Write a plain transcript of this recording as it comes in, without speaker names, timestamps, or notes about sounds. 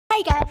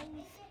Hey guys!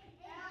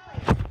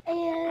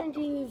 And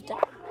you've done.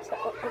 So,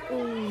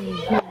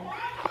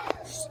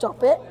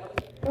 stop it.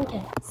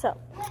 Okay, so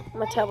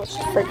my tablet's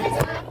just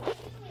freaking.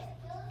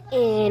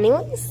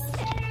 Anyways,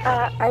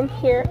 I'm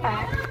here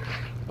at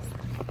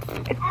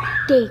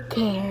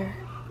daycare.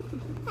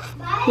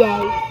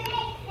 Yay.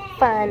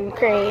 Fun,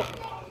 great.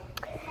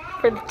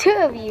 For the two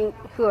of you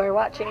who are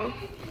watching,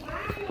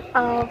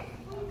 I'm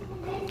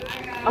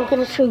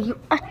going to show you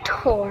a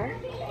tour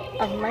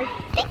of my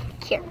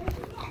daycare.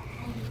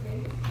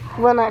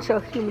 Will not show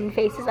human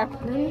faces at the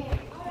moment.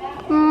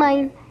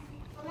 Mine.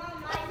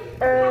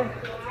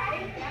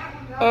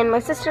 And my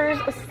sister's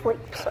asleep,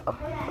 so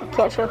I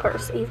can't show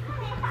hers either.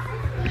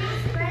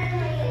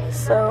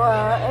 So,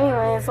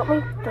 anyways, let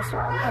me put this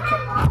around.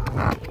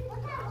 Okay.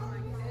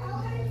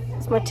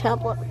 It's my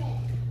tablet.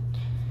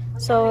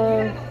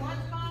 So,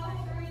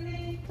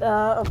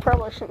 I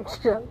probably shouldn't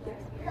show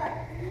this.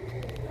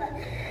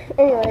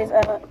 Anyways,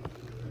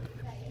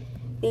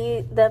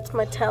 that's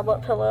my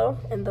tablet pillow,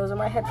 and those are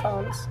my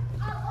headphones.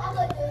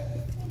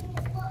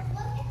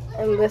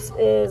 And this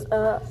is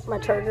my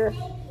charger.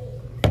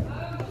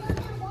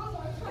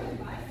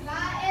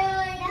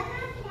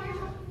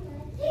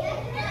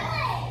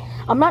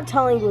 I'm not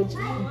telling you which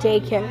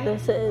daycare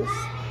this is,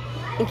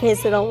 in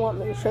case they don't want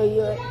me to show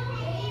you it.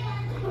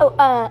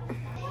 Oh,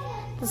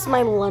 this is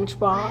my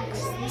lunchbox.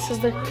 This is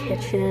the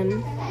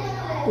kitchen.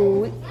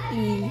 Ooh,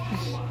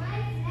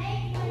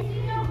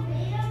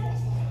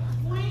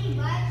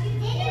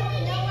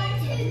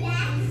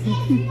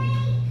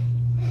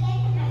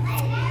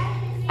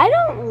 I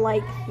don't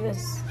like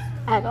this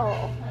at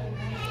all.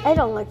 I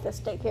don't like this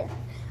daycare.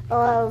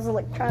 Allows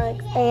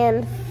electronics,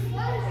 and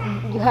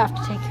you have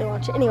to take your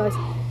lunch. Anyways,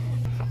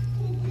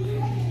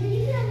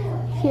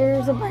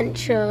 here's a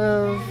bunch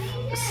of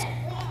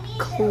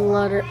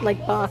clutter,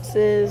 like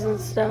boxes and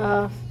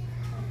stuff.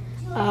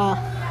 A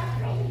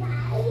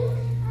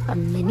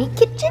mini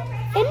kitchen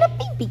and a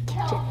baby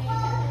kitchen.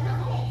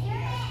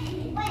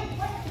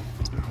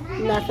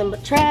 Nothing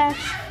but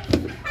trash.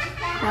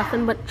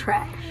 Nothing but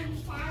trash.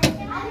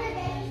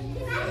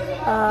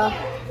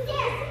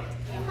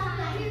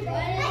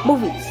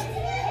 Movies.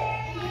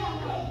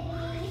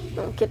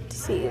 Don't get to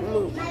see the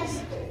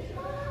movies.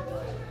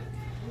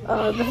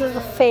 This is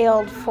a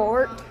failed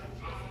fort.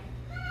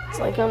 It's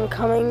like I'm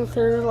coming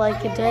through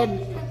like a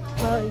dead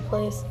body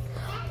place.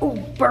 Oh,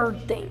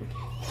 bird thing.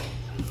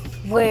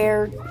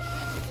 Where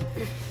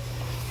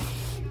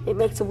it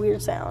makes a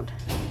weird sound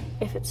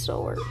if it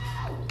still works.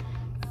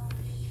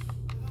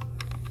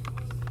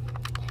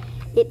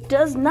 It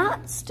does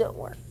not still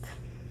work.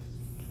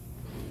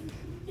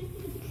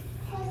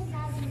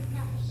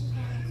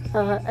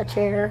 A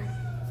chair.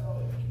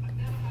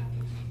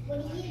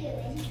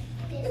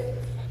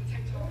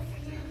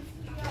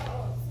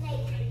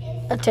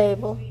 A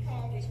table.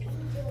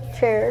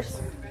 Chairs.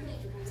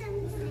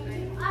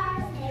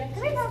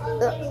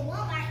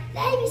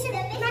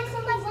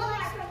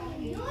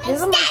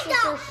 These are my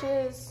sister's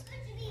shoes.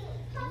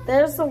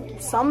 There's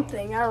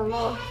something, I don't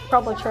know.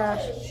 Probably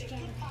trash.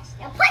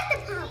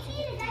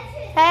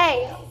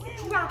 Hey!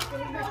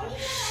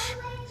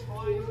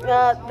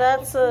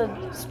 That's a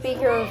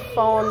speaker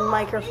phone,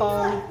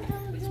 microphone,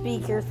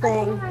 speaker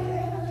thing.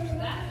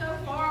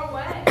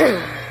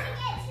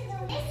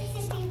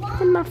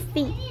 And my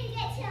feet.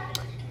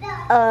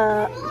 You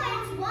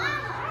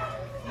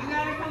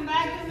gotta come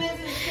back to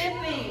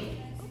Mississippi.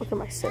 Look at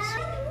my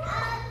sister.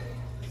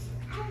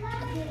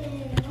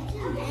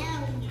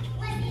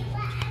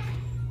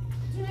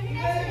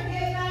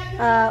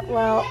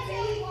 Well,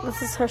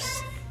 this is her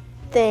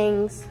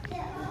things.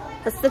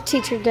 That's the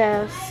teacher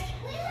desk.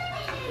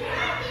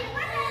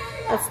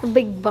 That's the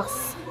big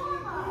bus.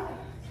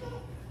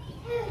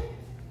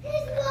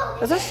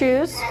 Those are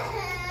shoes.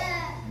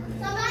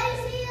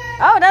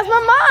 Oh, that's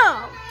my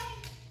mom!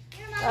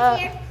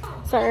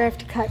 Sorry, I have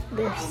to cut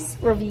this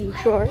review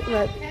short,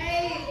 but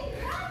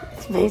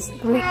that's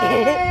basically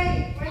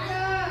it.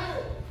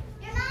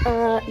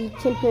 You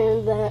can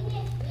hear that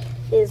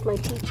is my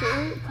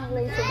teacher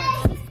calling for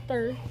my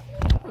sister.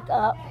 Wake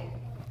up.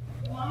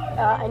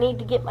 I need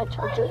to get my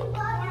charger.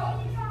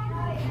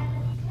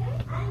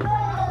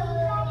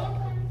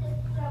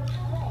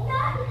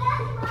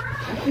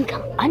 I can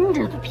come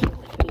under the people.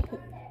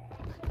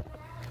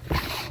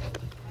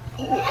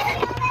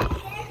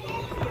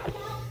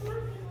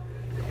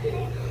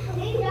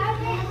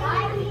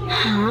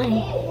 Hi.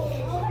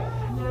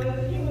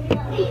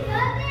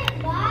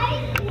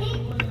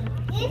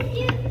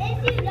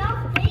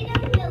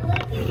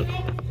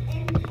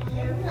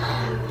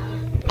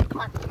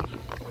 Come on.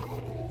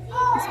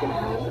 Let's get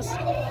out of this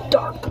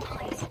dark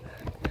place.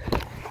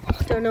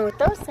 Don't know what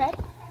those said.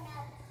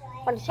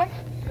 Want to check?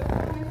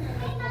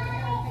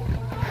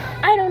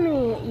 I don't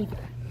know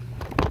either.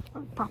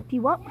 I'll pop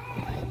you up.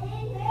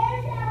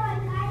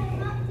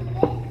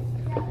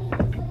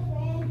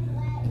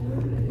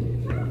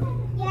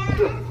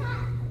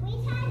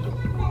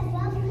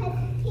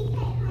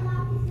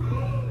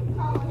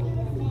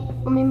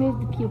 Let me move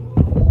the pew.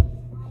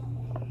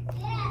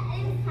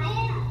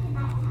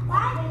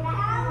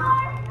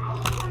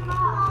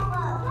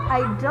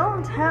 I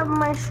don't have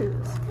my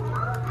shoes.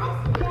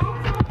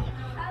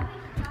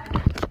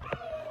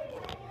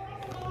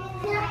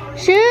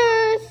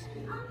 Shoes!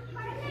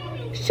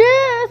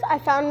 Shoes! I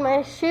found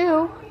my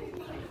shoe.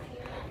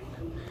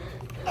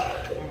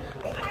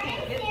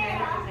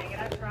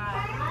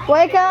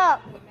 Wake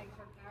up!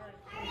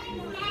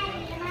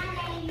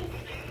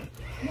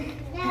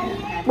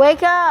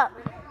 Wake up!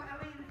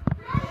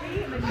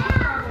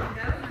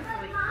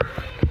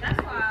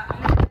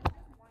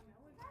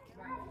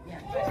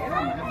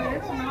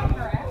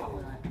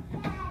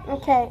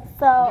 Okay,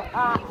 so,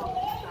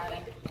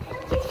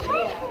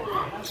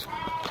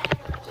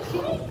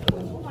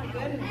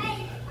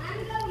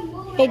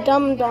 hey,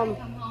 dum-dum,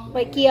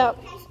 wake you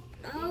up.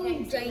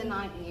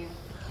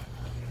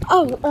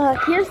 Oh,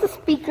 here's the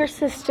speaker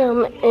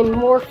system in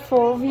more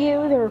full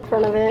view. They're in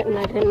front of it, and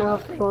I didn't know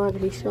if they wanted to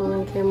be shown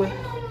on camera.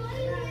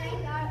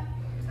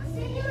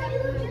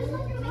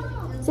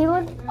 See,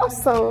 look,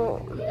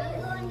 awesome.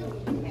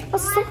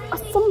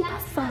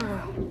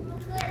 Awesome.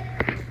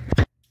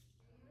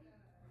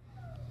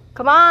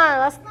 Come on,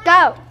 let's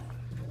go.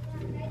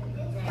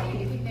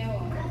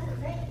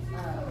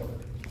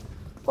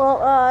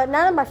 Well,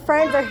 none of my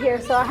friends are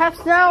here, so I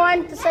have no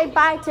one to say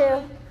bye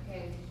to.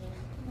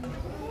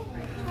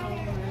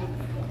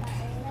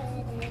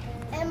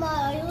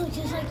 Emma, you look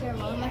just like your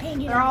mom. I can't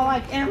get They're all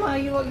like, Emma,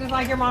 you look just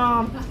like your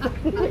mom.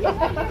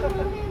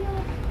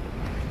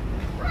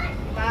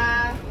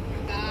 Bye.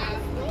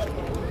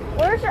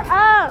 Where's your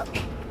up?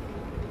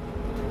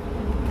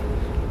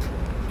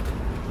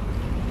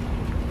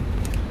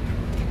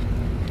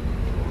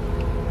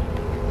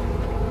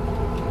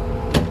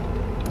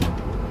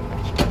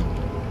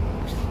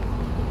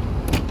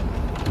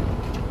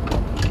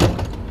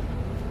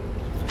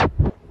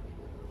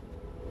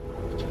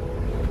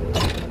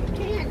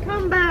 Can't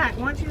come back.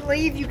 Once you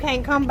leave, you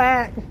can't come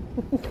back.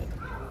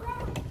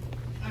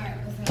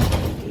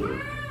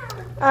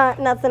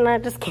 Nothing. I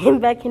just came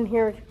back in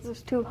here because it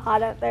was too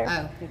hot out there.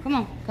 Oh, well, come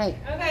on, Kate.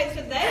 Okay,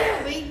 so they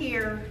will be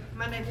here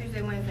Monday,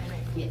 Tuesday, Wednesday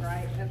next week,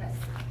 right? Okay.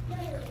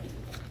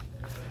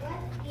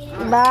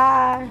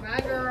 Bye.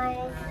 Bye,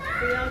 girls.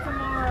 See y'all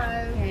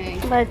tomorrow. Okay.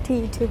 Bye to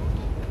you too.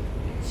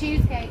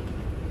 Shoes, Kate.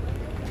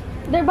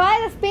 They're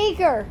by the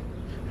speaker.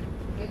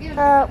 Go get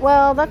 'em.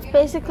 Well, that's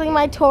basically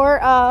my tour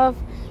of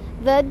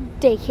the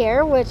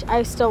daycare, which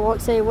I still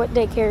won't say what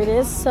daycare it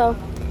is. So,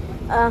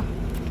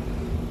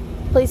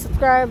 please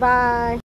subscribe. Bye.